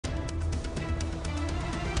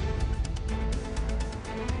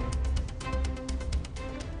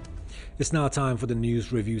It's now time for the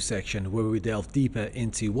news review section where we delve deeper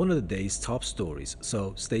into one of the day's top stories,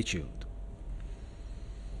 so stay tuned.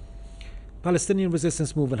 Palestinian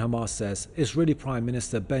resistance movement Hamas says Israeli Prime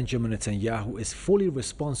Minister Benjamin Netanyahu is fully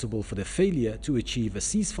responsible for the failure to achieve a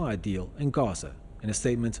ceasefire deal in Gaza. In a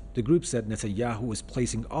statement, the group said Netanyahu is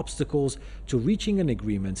placing obstacles to reaching an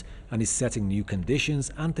agreement and is setting new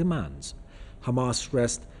conditions and demands. Hamas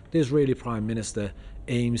stressed the Israeli Prime Minister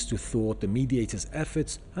aims to thwart the mediators'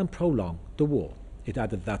 efforts and prolong the war. It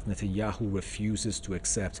added that Netanyahu refuses to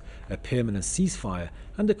accept a permanent ceasefire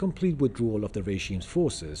and the complete withdrawal of the regime's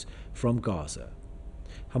forces from Gaza.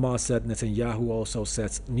 Hamas said Netanyahu also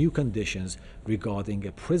sets new conditions regarding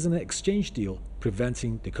a prisoner exchange deal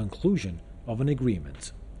preventing the conclusion of an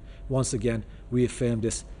agreement. Once again, reaffirmed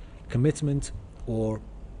this commitment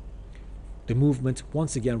The movement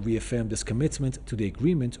once again reaffirmed this commitment to the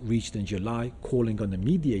agreement reached in July, calling on the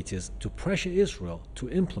mediators to pressure Israel to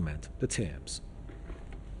implement the terms.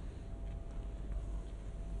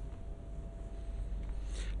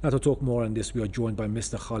 Now, to talk more on this, we are joined by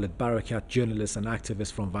Mr. Khalid Barakat, journalist and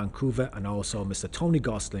activist from Vancouver, and also Mr. Tony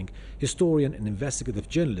Gosling, historian and investigative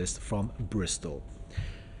journalist from Bristol.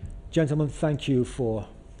 Gentlemen, thank you for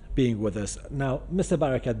being with us. Now, Mr.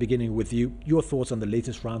 Barakat, beginning with you, your thoughts on the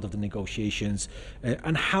latest round of the negotiations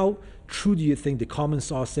and how true do you think the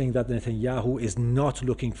comments are saying that Netanyahu is not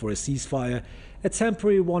looking for a ceasefire, a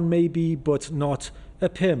temporary one maybe, but not a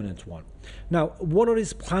permanent one? Now, what are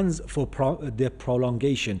his plans for their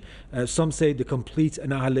prolongation? Some say the complete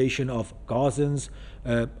annihilation of Gazans,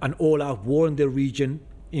 an all-out war in the region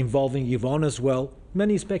involving Iran as well.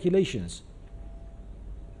 Many speculations.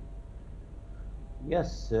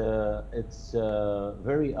 Yes, it's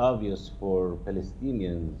very obvious for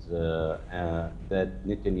Palestinians that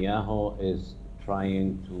Netanyahu is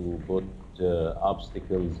trying to put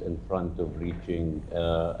obstacles in front of reaching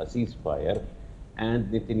a ceasefire.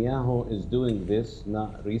 And Netanyahu is doing this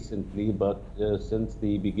not recently, but since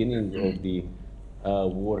the beginning of the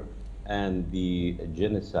war and the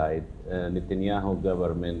genocide. Netanyahu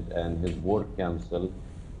government and his war council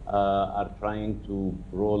are trying to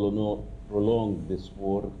prolong this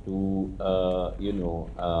war to,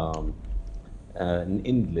 an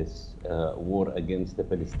endless war against the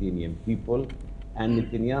Palestinian people. And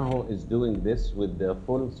Netanyahu is doing this with the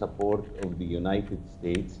full support of the United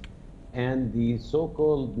States. And the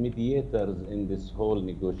so-called mediators in this whole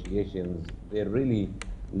negotiations, they're really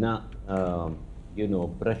not,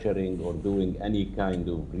 pressuring or doing any kind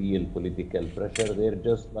of real political pressure. They're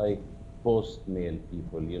just like post-mail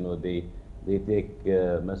people. They take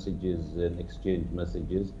messages and exchange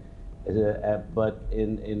messages. But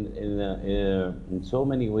in so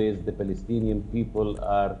many ways, the Palestinian people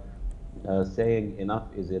are saying enough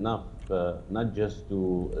is enough, not just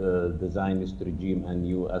to the Zionist regime and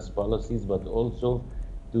U.S. policies, but also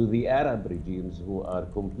to the Arab regimes who are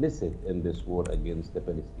complicit in this war against the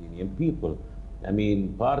Palestinian people. I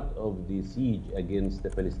mean, part of the siege against the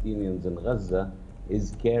Palestinians in Gaza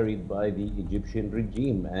is carried by the Egyptian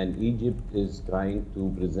regime, and Egypt is trying to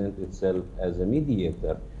present itself as a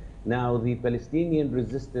mediator. Now, the Palestinian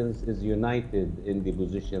resistance is united in the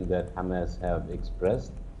position that Hamas have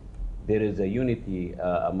expressed. There is a unity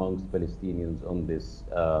amongst Palestinians on this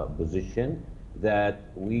position that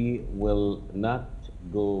we will not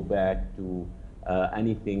go back to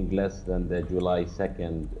anything less than the July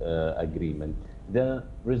 2nd agreement. The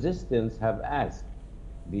resistance have asked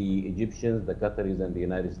the Egyptians, the Qataris, and the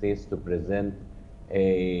United States to present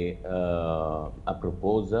a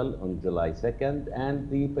proposal on July 2nd, and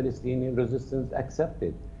the Palestinian resistance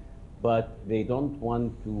accepted. But they don't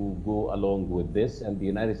want to go along with this, and the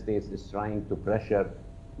United States is trying to pressure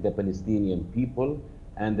the Palestinian people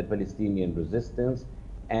and the Palestinian resistance.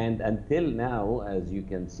 And until now, as you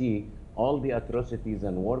can see, all the atrocities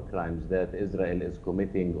and war crimes that Israel is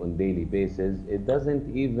committing on a daily basis, it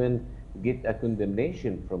doesn't even get a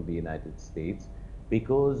condemnation from the United States,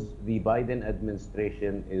 because the Biden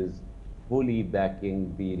administration is fully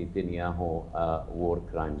backing the Netanyahu war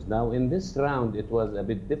crimes. Now, in this round, it was a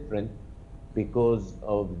bit different because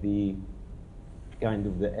of the kind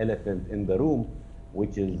of the elephant in the room,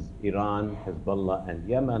 which is Iran, Hezbollah, and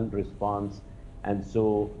Yemen response. And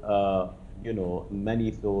so,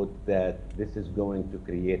 many thought that this is going to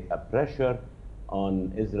create a pressure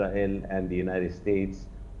on Israel and the United States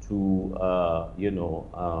to,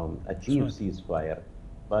 achieve ceasefire.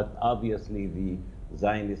 But obviously, the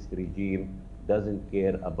Zionist regime doesn't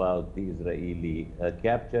care about the Israeli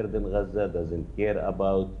captured in Gaza, doesn't care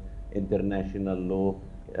about international law.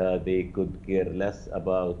 They could care less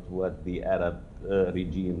about what the Arab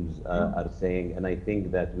regimes are saying. And I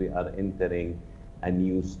think that we are entering a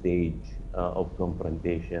new stage of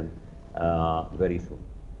confrontation very soon.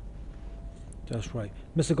 That's right.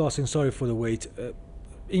 Mr. Gosling, sorry for the wait.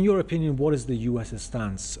 In your opinion, what is the U.S.'s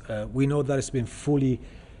stance? We know that it's been fully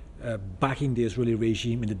backing the Israeli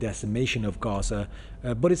regime in the decimation of Gaza,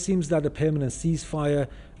 but it seems that the permanent ceasefire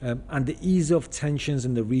and the ease of tensions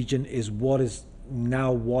in the region is what is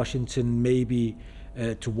now Washington, maybe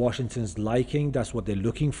to Washington's liking. That's what they're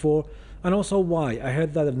looking for. And also why? I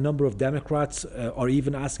heard that a number of Democrats are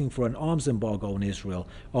even asking for an arms embargo on Israel,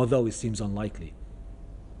 although it seems unlikely.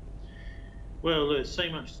 Well, there's so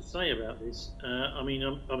much to say about this. I mean,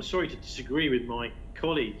 I'm sorry to disagree with my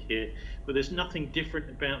colleague here, but there's nothing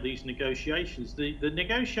different about these negotiations. The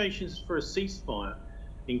negotiations for a ceasefire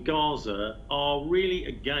in Gaza are really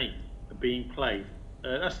a game being played.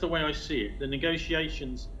 That's the way I see it. The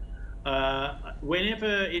negotiations,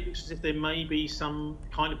 whenever it looks as if there may be some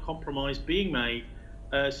kind of compromise being made,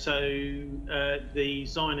 so the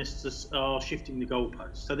Zionists are shifting the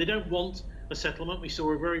goalposts. So they don't want a settlement. We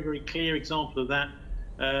saw a very, very clear example of that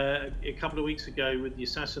a couple of weeks ago with the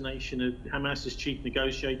assassination of Hamas's chief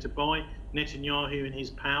negotiator by Netanyahu and his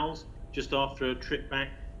pals just after a trip back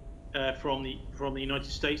from the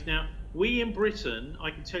United States. Now, we in Britain,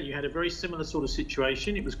 I can tell you, had a very similar sort of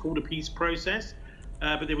situation. It was called a peace process,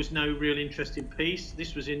 but there was no real interest in peace.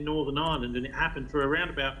 This was in Northern Ireland, and it happened for around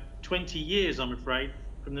about 20 years, I'm afraid,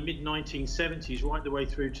 from the mid-1970s right the way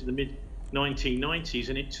through to the mid-1990s,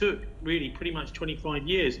 and it took really pretty much 25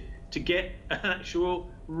 years to get an actual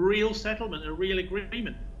real settlement, a real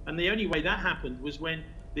agreement. And the only way that happened was when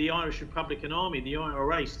the Irish Republican Army, the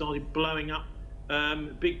IRA, started blowing up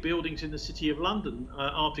big buildings in the City of London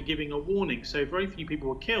after giving a warning. So very few people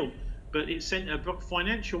were killed, but it sent a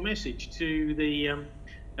financial message to the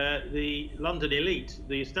London elite,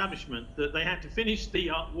 the establishment, that they had to finish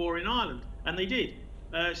the war in Ireland, and they did.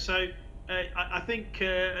 I think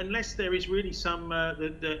unless there is really some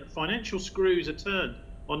the financial screws are turned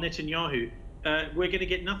on Netanyahu, we're going to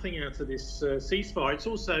get nothing out of this ceasefire. It's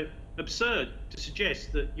also absurd to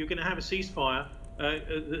suggest that you're going to have a ceasefire,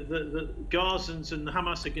 the Gazans and the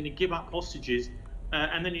Hamas are going to give up hostages,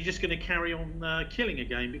 and then you're just going to carry on killing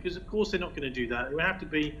again, because of course they're not going to do that. There will have to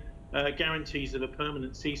be guarantees of a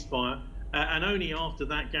permanent ceasefire, and only after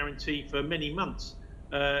that guarantee for many months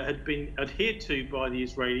had been adhered to by the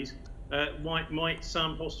Israelis might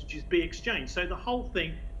some hostages be exchanged. So the whole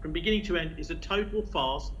thing, from beginning to end, is a total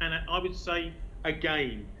farce, and I would say a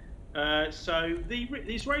game. So the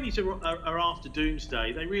Israelis are after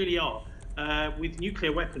doomsday. They really are, with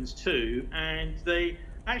nuclear weapons too, and they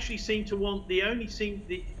actually seem to want the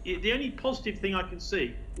only positive thing I can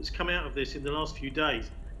see that's come out of this in the last few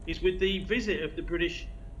days is with the visit of the British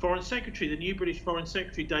Foreign Secretary, the new British Foreign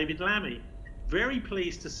Secretary David Lammy. Very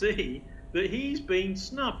pleased to see that he's been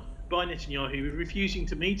snubbed by Netanyahu, refusing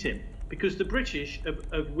to meet him, because the British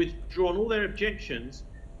have withdrawn all their objections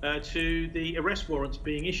to the arrest warrants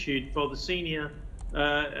being issued for the senior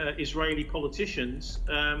Israeli politicians,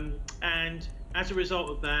 and as a result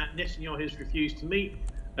of that, Netanyahu has refused to meet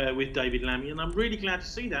with David Lammy, and I'm really glad to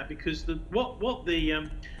see that, because what the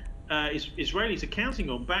Israelis are counting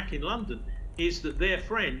on back in London is that their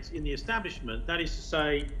friends in the establishment, that is to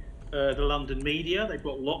say the London media, they've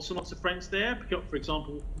got lots and lots of friends there. For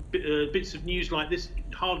example, bits of news like this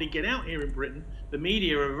hardly get out here in Britain. The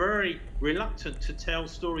media are very reluctant to tell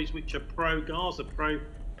stories which are pro-Gaza,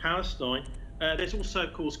 pro-Palestine. There's also,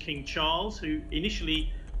 of course, King Charles, who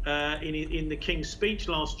initially, in the King's speech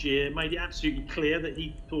last year, made it absolutely clear that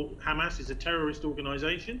he thought Hamas is a terrorist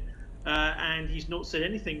organisation, and he's not said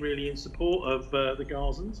anything really in support of the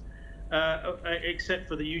Gazans, except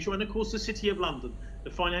for the usual. And of course, the City of London,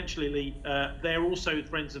 the financial elite, they're also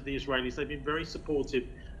friends of the Israelis. They've been very supportive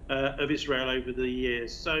of Israel over the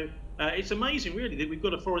years. So it's amazing, really, that we've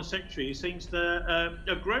got a foreign secretary who seems to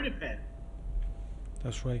have grown a pair.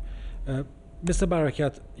 That's right. Mr.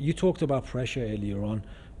 Barakat, you talked about pressure earlier on.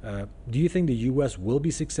 Do you think the U.S. will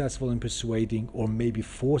be successful in persuading or maybe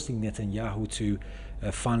forcing Netanyahu to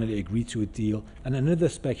finally agree to a deal? And another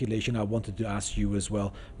speculation I wanted to ask you as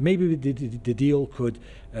well, maybe the deal could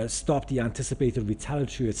stop the anticipated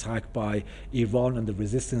retaliatory attack by Iran and the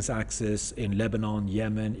resistance axis in Lebanon,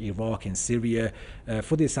 Yemen, Iraq and Syria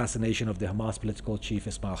for the assassination of the Hamas political chief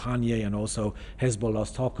Ismail Haniyeh and also Hezbollah's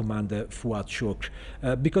top commander Fuad Shukr.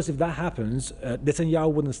 Because if that happens,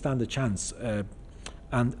 Netanyahu wouldn't stand a chance.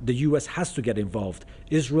 And the U.S. has to get involved.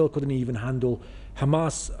 Israel couldn't even handle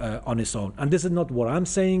Hamas on its own. And this is not what I'm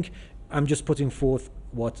saying. I'm just putting forth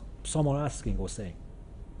what someone asking or saying.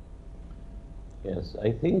 Yes,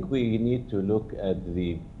 I think we need to look at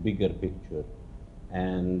the bigger picture.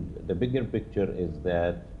 And the bigger picture is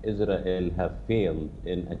that Israel have failed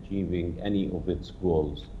in achieving any of its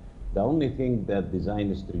goals. The only thing that the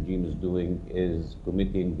Zionist regime is doing is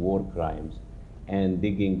committing war crimes and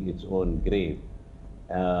digging its own grave.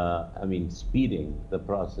 Speeding the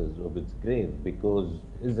process of its grave, because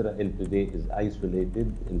Israel today is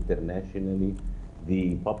isolated internationally.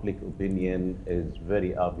 The public opinion is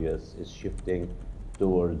very obvious, is shifting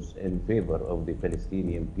towards in favor of the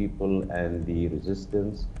Palestinian people and the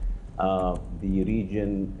resistance. The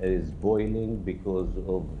region is boiling because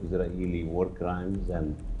of Israeli war crimes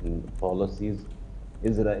and policies.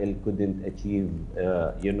 Israel couldn't achieve,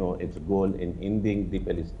 its goal in ending the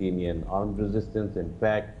Palestinian armed resistance. In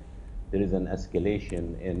fact, there is an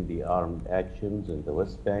escalation in the armed actions in the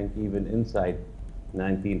West Bank, even inside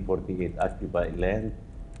 1948 occupied land.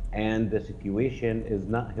 And the situation is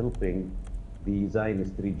not helping the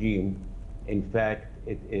Zionist regime. In fact,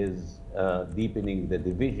 it is deepening the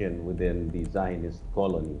division within the Zionist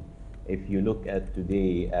colony. If you look at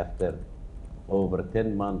today, after over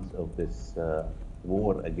 10 months of this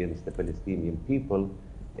war against the Palestinian people,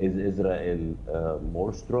 is Israel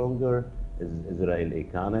more stronger? Is Israel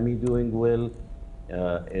economy doing well?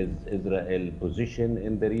 Is Israel position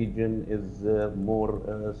in the region is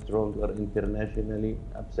more stronger internationally?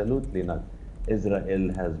 Absolutely not.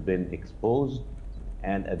 Israel has been exposed,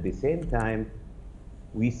 and at the same time,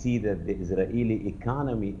 we see that the Israeli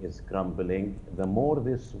economy is crumbling. The more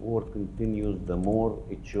this war continues, the more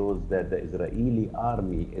it shows that the Israeli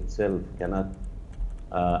army itself cannot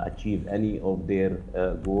achieve any of their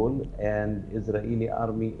goal, and Israeli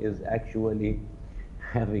army is actually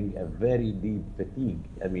having a very deep fatigue.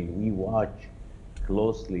 We watch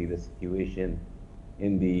closely the situation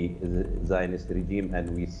in the Zionist regime,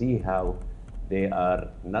 and we see how they are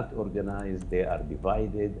not organized, they are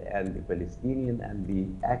divided, and the Palestinian and the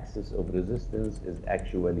axis of resistance is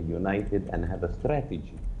actually united and have a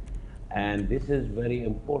strategy. And this is very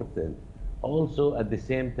important. Also, at the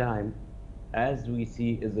same time, as we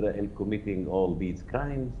see Israel committing all these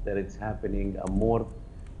crimes, that it's happening, more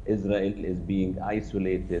Israel is being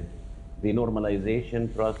isolated. The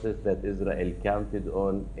normalization process that Israel counted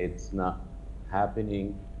on, it's not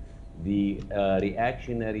happening. The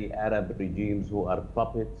reactionary Arab regimes who are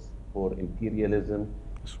puppets for imperialism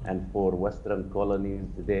and for Western colonies,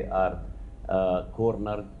 they are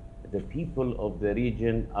cornered. The people of the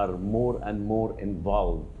region are more and more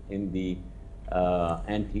involved in the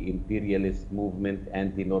anti-imperialist movement,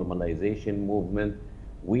 anti-normalization movement.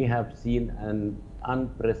 We have seen an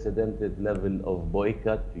unprecedented level of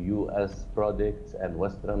boycott to US products and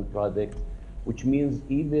Western products, which means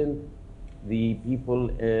even the people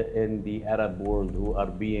in the Arab world who are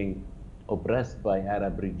being oppressed by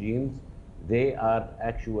Arab regimes, they are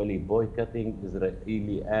actually boycotting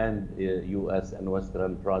Israeli and US and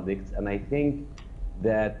Western products. And I think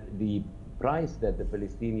that the price that the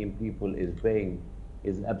Palestinian people is paying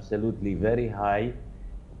is absolutely very high.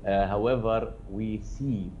 However, we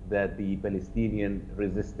see that the Palestinian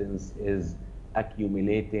resistance is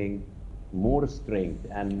accumulating more strength,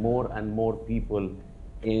 and more people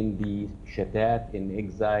in the Shatat, in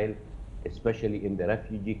exile, especially in the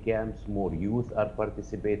refugee camps. More youth are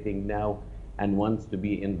participating now and wants to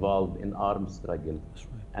be involved in armed struggle. That's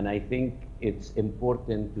right. And I think it's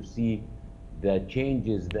important to see the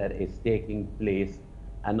changes that is taking place,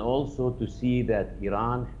 and also to see that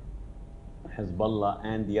Iran, Hezbollah,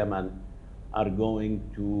 and Yemen are going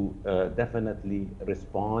to definitely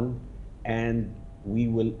respond, and we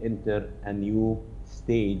will enter a new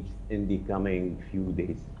stage in the coming few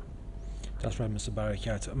days. That's right, Mr.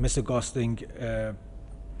 Barakat. Mr. Gosling,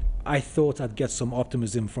 I thought I'd get some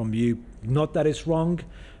optimism from you. Not that it's wrong,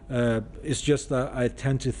 it's just that I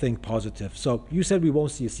tend to think positive. So you said we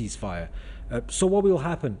won't see a ceasefire. So what will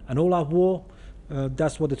happen? An all-out war?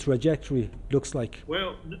 That's what the trajectory looks like.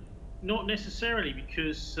 Well, not necessarily,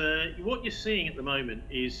 because what you're seeing at the moment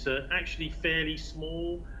is actually fairly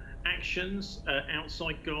small actions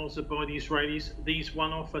outside Gaza by the Israelis, these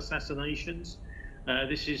one-off assassinations.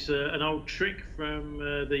 This is an old trick from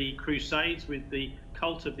the Crusades with the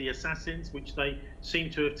cult of the assassins, which they seem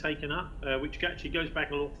to have taken up, which actually goes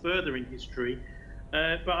back a lot further in history.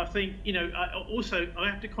 But I think, I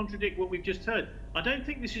have to contradict what we've just heard. I don't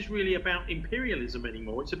think this is really about imperialism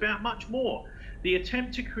anymore. It's about much more. The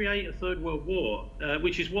attempt to create a third world war,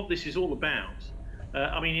 which is what this is all about.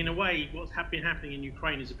 In a way, what's been happening in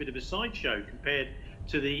Ukraine is a bit of a sideshow compared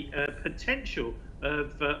to the potential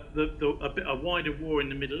of a wider war in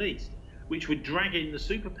the Middle East, which would drag in the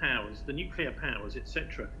superpowers, the nuclear powers,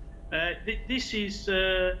 etc. This is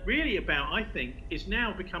really about, I think, is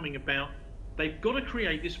now becoming about, they've got to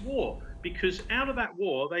create this war. because out of that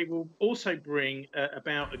war, they will also bring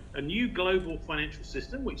about a new global financial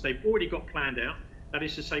system, which they've already got planned out. That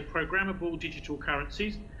is to say, programmable digital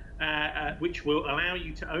currencies, which will allow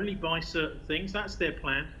you to only buy certain things. That's their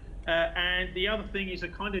plan. And the other thing is a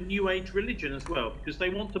kind of new age religion as well, because they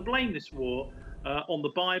want to blame this war on the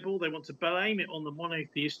Bible. They want to blame it on the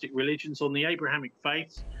monotheistic religions, on the Abrahamic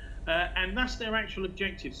faiths. And that's their actual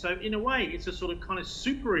objective. So in a way, it's a sort of kind of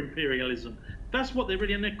super imperialism. That's what they're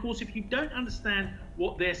really, and of course, if you don't understand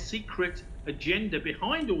what their secret agenda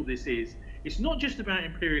behind all this is, it's not just about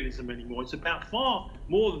imperialism anymore. It's about far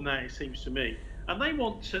more than that, it seems to me. And they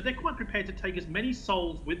want to, they're quite prepared to take as many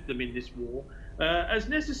souls with them in this war as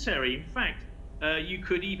necessary. In fact, you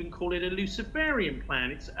could even call it a Luciferian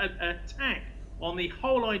plan. It's an attack on the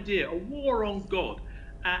whole idea, a war on God.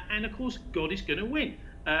 And of course, God is going to win.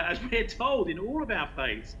 As we're told in all of our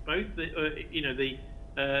faiths, both the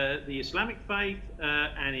Islamic faith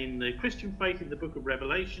and in the Christian faith in the book of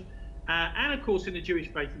Revelation, and of course in the Jewish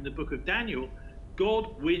faith in the book of Daniel,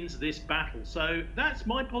 God wins this battle. So that's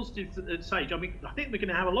my positive stage. I mean, I think we're going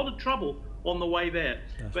to have a lot of trouble on the way there.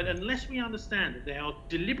 But unless we understand that they are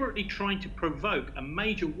deliberately trying to provoke a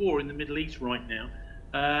major war in the Middle East right now,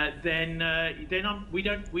 then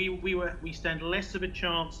we stand less of a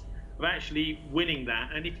chance of actually winning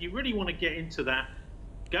that. And if you really want to get into that,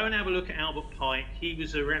 go and have a look at Albert Pike. He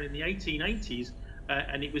was around in the 1880s,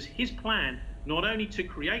 and it was his plan not only to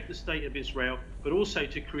create the State of Israel, but also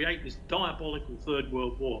to create this diabolical Third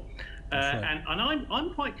World War. And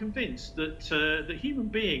I'm quite convinced that that human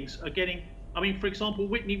beings are getting. I mean, for example,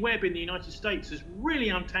 Whitney Webb in the United States has really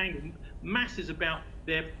untangled masses about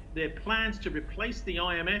their plans to replace the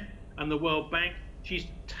IMF and the World Bank. She's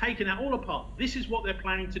taken that all apart. This is what they're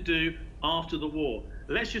planning to do after the war.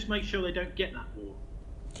 Let's just make sure they don't get that war.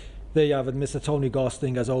 There you have it, Mr. Tony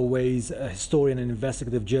Gosling, as always, a historian and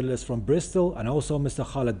investigative journalist from Bristol, and also Mr.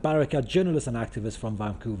 Khaled Baraka, journalist and activist from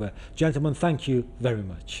Vancouver. Gentlemen, thank you very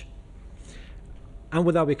much. And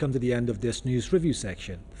with that, we come to the end of this news review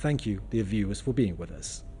section. Thank you, dear viewers, for being with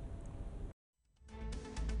us.